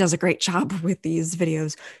 He does a great job with these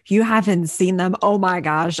videos. You haven't seen them. Oh my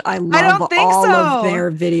gosh. I I love don't think all of so.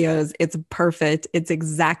 their videos. It's perfect. It's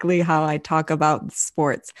exactly how I talk about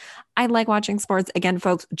sports. I like watching sports, again,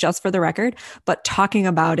 folks, just for the record, but talking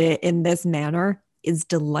about it in this manner is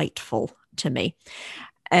delightful to me.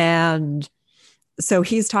 And so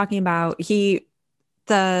he's talking about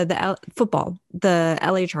football, the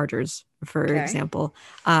LA Chargers, for Okay. example.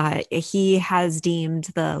 He has deemed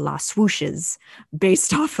the La Swooshes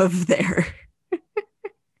based off of their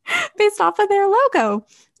based off of their logo,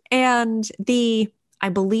 and the I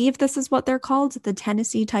believe this is what they're called, the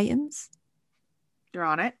Tennessee Titans. You're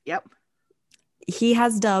on it. Yep. He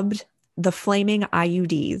has dubbed the Flaming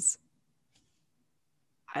IUDs,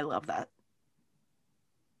 I love that.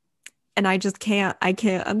 and I can't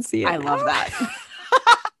unsee I it love now. that.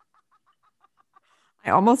 I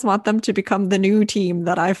almost want them to become the new team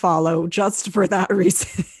that I follow just for that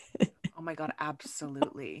reason. Oh my God,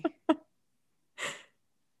 absolutely.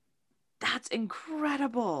 That's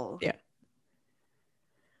incredible. Yeah.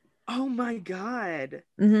 Oh my God.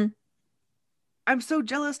 Mm-hmm. I'm so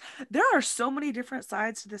jealous. There are so many different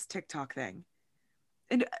sides to this TikTok thing.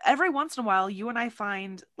 And every once in a while, you and I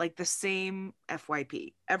find like the same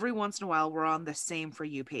FYP. Every once in a while, we're on the same For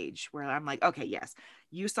You page where I'm like, okay, yes,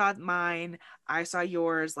 you saw mine, I saw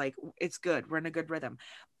yours. Like, it's good. We're in a good rhythm.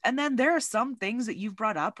 And then there are some things that you've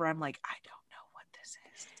brought up where I'm like, I don't know what this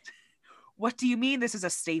is. What do you mean this is a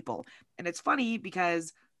staple? And it's funny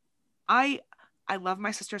because I I love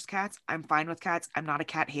my sister's cats. I'm fine with cats. I'm not a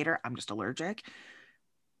cat hater. I'm just allergic.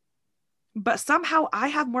 But somehow I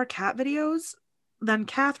have more cat videos than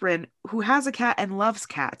Katharine, who has a cat and loves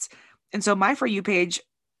cats. And so my For You page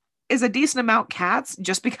is a decent amount cats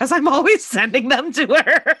just because I'm always sending them to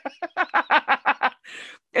her.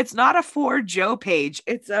 It's not a For Jo page.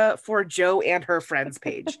 It's a For Jo and her friends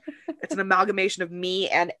page. It's an amalgamation of me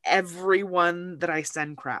and everyone that I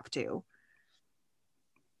send crap to.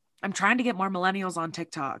 I'm trying to get more millennials on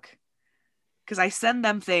TikTok because I send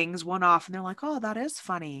them things one off and they're like, oh, that is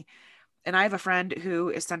funny. And I have a friend who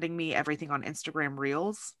is sending me everything on Instagram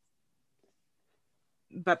Reels.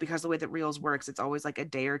 But because the way that Reels works, it's always like a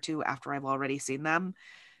day or two after I've already seen them.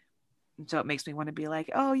 So it makes me want to be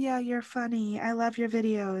like, oh, yeah, you're funny. I love your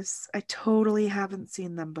videos. I totally haven't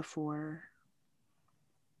seen them before.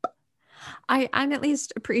 I'm at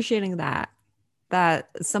least appreciating that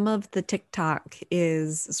some of the TikTok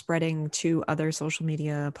is spreading to other social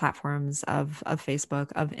media platforms of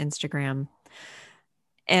Facebook, of Instagram.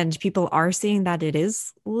 And people are seeing that it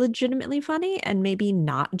is legitimately funny and maybe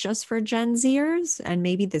not just for Gen Zers. And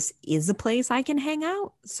maybe this is a place I can hang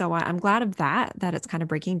out. So I'm glad of that it's kind of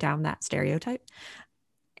breaking down that stereotype.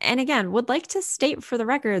 And again, would like to state for the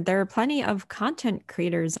record, there are plenty of content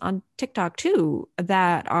creators on TikTok too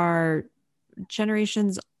that are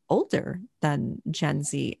generations older than Gen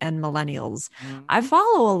Z and millennials. I Mm.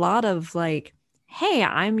 follow a lot of like, hey,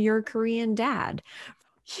 I'm your Korean dad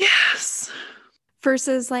Yes.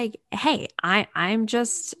 versus like, hey, I'm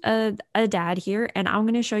just a dad here and I'm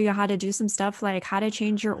going to show you how to do some stuff like how to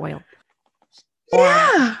change your oil or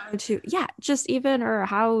Yeah. how to, yeah, just even or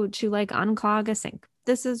how to like unclog a sink.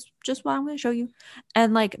 This is just what I'm going to show you.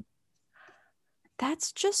 And like,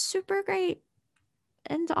 that's just super great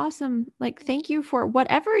and awesome. Like, thank you for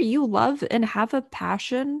whatever you love and have a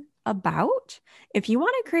passion about. If you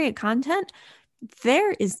want to create content,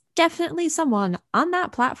 there is definitely someone on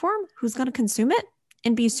that platform who's going to consume it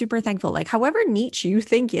and be super thankful. Like, however niche you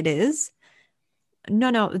think it is,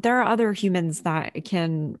 no, there are other humans that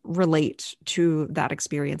can relate to that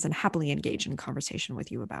experience and happily engage in conversation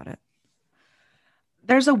with you about it.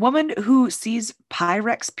 There's a woman who sees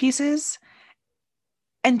Pyrex pieces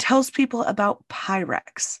and tells people about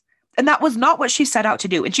Pyrex. And that was not what she set out to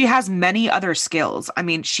do. And she has many other skills. I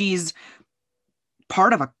mean, she's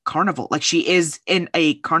part of a carnival. Like she is in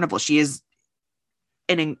a carnival. She is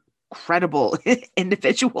an incredible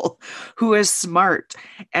individual who is smart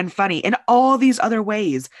and funny in all these other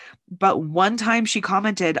ways. But one time she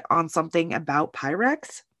commented on something about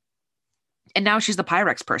Pyrex, and now she's the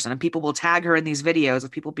Pyrex person, and people will tag her in these videos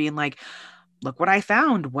of people being like, look what I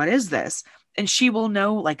found. What is this? And she will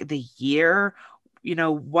know like the year,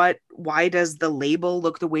 why does the label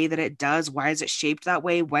look the way that it does? Why is it shaped that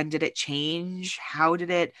way? When did it change? How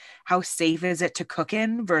safe is it to cook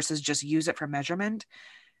in versus just use it for measurement?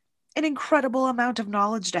 An incredible amount of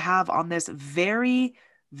knowledge to have on this very,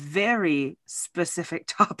 very specific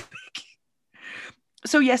topic.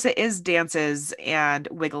 So yes, it is dances and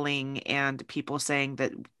wiggling and people saying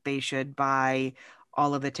that they should buy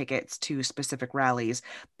all of the tickets to specific rallies.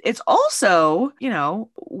 It's also,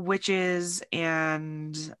 witches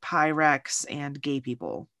and pyrex and gay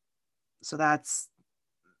people. So that's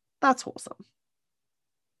wholesome.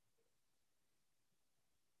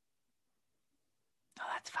 Oh,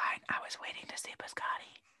 that's fine. I was waiting to see Biscotti.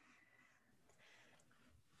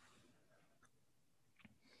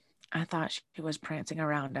 I thought she was prancing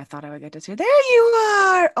around. I thought I would get to see her. There you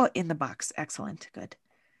are. Oh, in the box. Excellent. Good.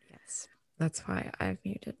 Yes. That's why I've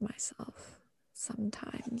muted myself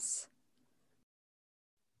sometimes.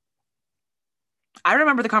 I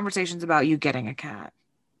remember the conversations about you getting a cat.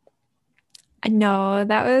 No,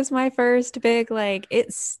 that was my first big, like,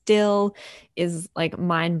 it still is like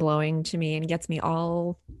mind blowing to me and gets me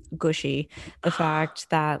all gushy. The fact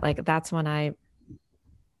that, like, that's when I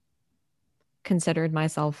considered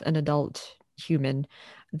myself an adult human,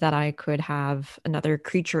 that I could have another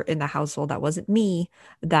creature in the household that wasn't me,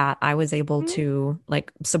 that I was able to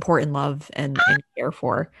like support and love and care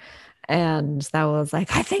for. And that was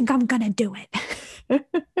like, I think I'm gonna do it.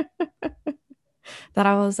 That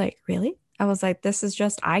I was like, really? I was like, this is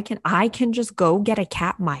just I can just go get a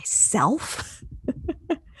cat myself.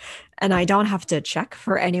 And I don't have to check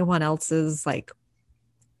for anyone else's like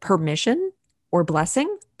permission or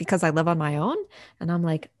blessing because I live on my own. And I'm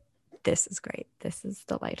like, this is great. This is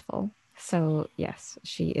delightful. So yes,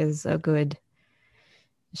 she's a good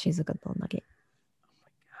little nugget. Oh my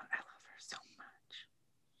God, I love her so much.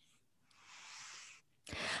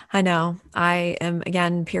 I know. I am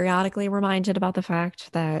again periodically reminded about the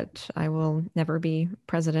fact that I will never be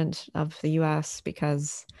president of the US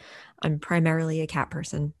because I'm primarily a cat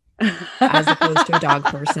person as opposed to a dog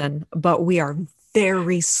person, but we are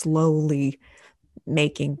very slowly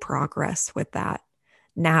making progress with that.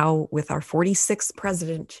 Now, with our 46th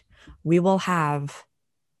president, we will have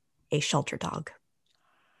a shelter dog.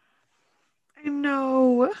 I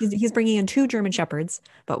know. He's bringing in two German shepherds,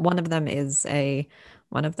 but one of them is a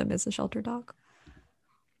shelter dog.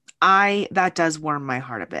 That does warm my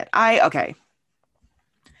heart a bit. Okay.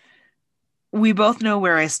 We both know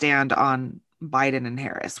where I stand on Biden and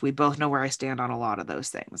Harris. We both know where I stand on a lot of those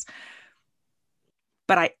things.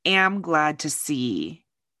 But I am glad to see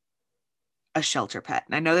a shelter pet.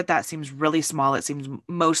 And I know that that seems really small. It seems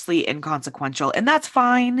mostly inconsequential, and that's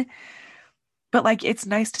fine. But like, it's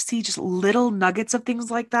nice to see just little nuggets of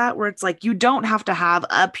things like that where it's like, you don't have to have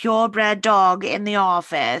a purebred dog in the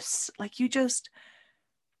office. Like, you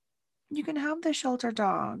can have the shelter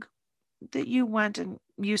dog that you went and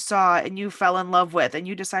you saw and you fell in love with and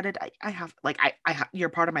you decided I have like you're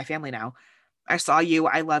part of my family now. I saw you,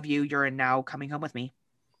 I love you, you're now coming home with me.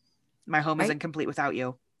 My home is Right? incomplete without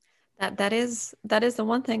you. That is the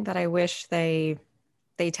one thing that I wish they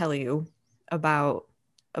tell you about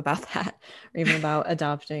that, or even about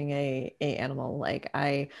adopting a animal. Like,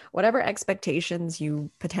 I whatever expectations you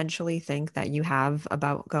potentially think that you have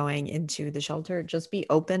about going into the shelter, just be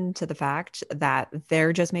open to the fact that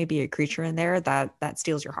there just may be a creature in there that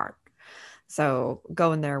steals your heart. So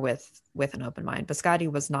go in there with an open mind.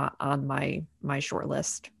 Biscotti was not on my short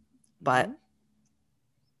list, but Mhm.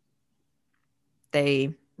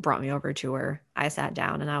 they brought me over to her. I sat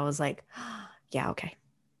down and I was like, yeah, okay.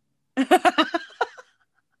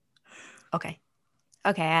 Okay.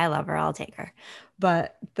 Okay, I love her. I'll take her.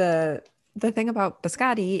 But the thing about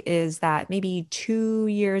Biscotti is that maybe 2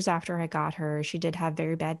 years after I got her, she did have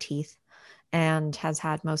very bad teeth and has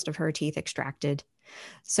had most of her teeth extracted.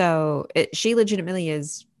 So she legitimately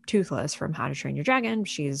is toothless from How to Train Your Dragon.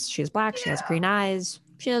 She's black. She has green eyes.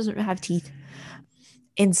 She doesn't have teeth.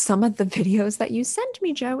 In some of the videos that you sent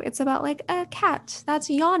me, Joe, it's about like a cat that's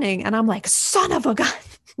yawning, and I'm like, son of a gun.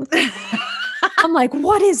 I'm like,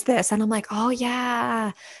 what is this? And I'm like, oh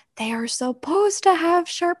yeah, they are supposed to have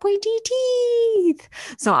sharp, pointy teeth.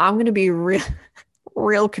 So I'm gonna be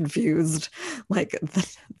real confused. Like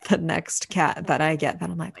the next cat that I get, that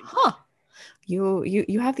I'm like, huh,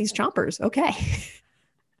 you have these chompers. Okay.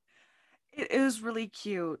 It is really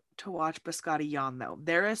cute to watch Biscotti yawn though.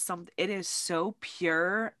 It is so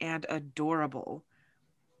pure and adorable.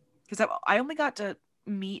 Because I only got to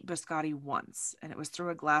meet Biscotti once, and it was through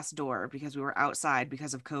a glass door because we were outside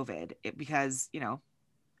because of COVID, because,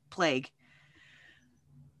 plague.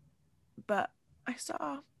 But I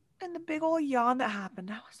saw and the big old yawn that happened.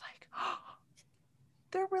 I was like, oh,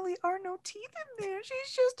 there really are no teeth in there.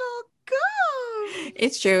 She's just all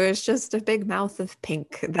It's gums. true. It's just a big mouth of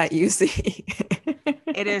pink that you see.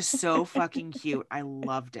 It is so fucking cute. I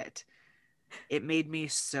loved it. It made me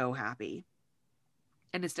so happy.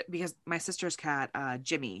 And it's because my sister's cat,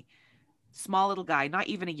 Jimmy, Small little guy, not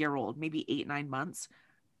even a year old, maybe 8, 9 months.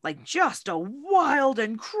 Like just a wild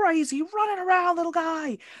and crazy running around little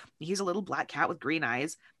guy. He's a little black cat with green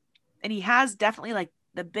eyes. And he has definitely like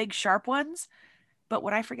the big sharp ones. But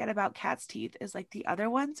what I forget about cats' teeth is like the other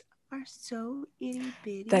ones are so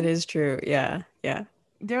itty That bitty. is true. Yeah. Yeah.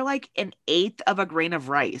 They're like an eighth of a grain of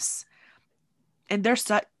rice. And they're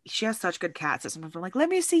such, she has such good cats that sometimes I'm like, let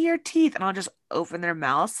me see your teeth. And I'll just open their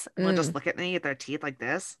mouths and they'll just Mm. look at me with their teeth like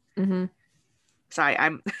this. Hmm. Sorry,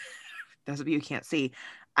 those of you who can't see,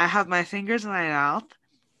 I have my fingers in my mouth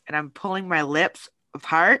and I'm pulling my lips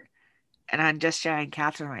apart and I'm just showing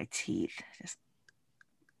Catherine my teeth. Just,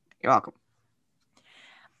 you're welcome.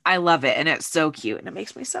 I love it and it's so cute and it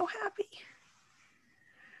makes me so happy.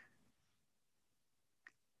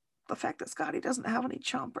 The fact that Scotty doesn't have any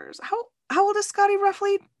chompers. How old is Scotty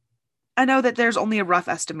roughly? I know that there's only a rough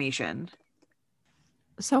estimation.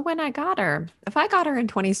 So when I got her, if I got her in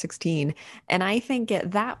 2016, and I think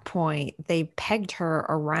at that point they pegged her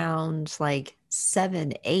around like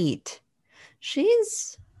 7, 8,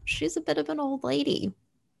 she's a bit of an old lady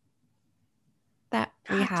that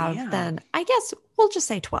we God have damn. then. I guess we'll just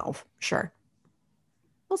say 12. Sure.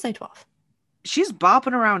 We'll say 12. She's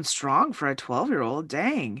bopping around strong for a 12-year-old.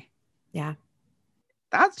 Dang. Yeah.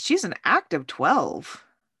 She's an active 12.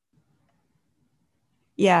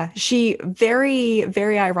 Yeah. She very,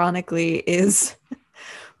 very ironically is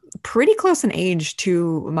pretty close in age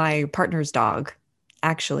to my partner's dog,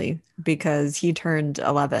 actually, because he turned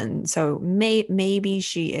 11. So maybe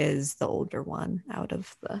she is the older one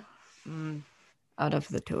Mm. out of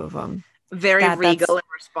the two of them. Very regal That's and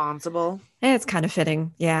responsible. it's kind of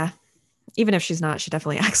fitting. Yeah. Even if she's not, she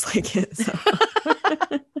definitely acts like it. So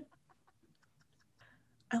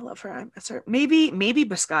I love her. I miss her. Maybe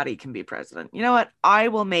Biscotti can be president. You know what?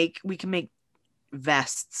 We can make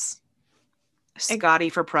vests. I, Scotty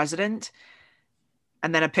for president,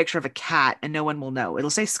 and then a picture of a cat, and no one will know. It'll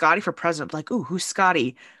say Scotty for president. Like, ooh, who's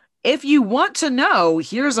Scotty? If you want to know,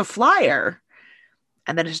 here's a flyer.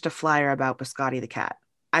 And then it's just a flyer about Biscotti the cat.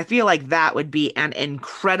 I feel like that would be an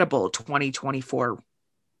incredible 2024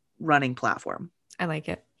 running platform. I like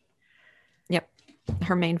it. Yep.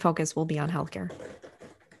 Her main focus will be on healthcare.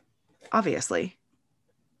 Obviously.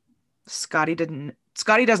 Scotty doesn't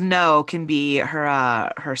know can be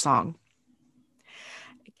her song.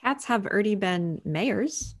 Cats have already been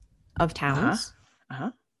mayors of Uh-huh. towns.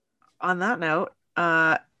 Uh-huh. On that note,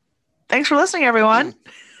 thanks for listening, everyone.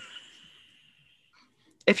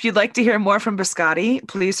 If you'd like to hear more from Biscotti,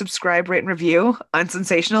 please subscribe, rate, and review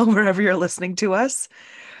Unsensational wherever you're listening to us.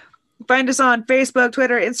 Find us on Facebook,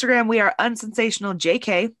 Twitter, Instagram. We are Unsensational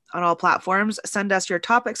JK on all platforms. Send us your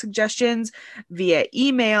topic suggestions via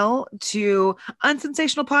email to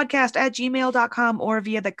unsensationalpodcast@gmail.com or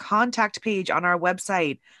via the contact page on our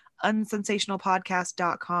website,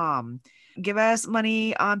 unsensationalpodcast.com. Give us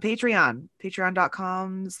money on Patreon,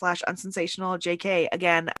 patreon.com/unsensationaljk.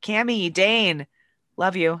 Again, Cammie, Dane,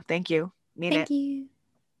 love you. Thank you. Mean Thank it. you.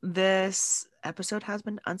 This episode has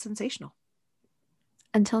been unsensational.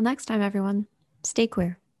 Until next time, everyone, stay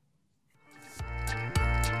queer.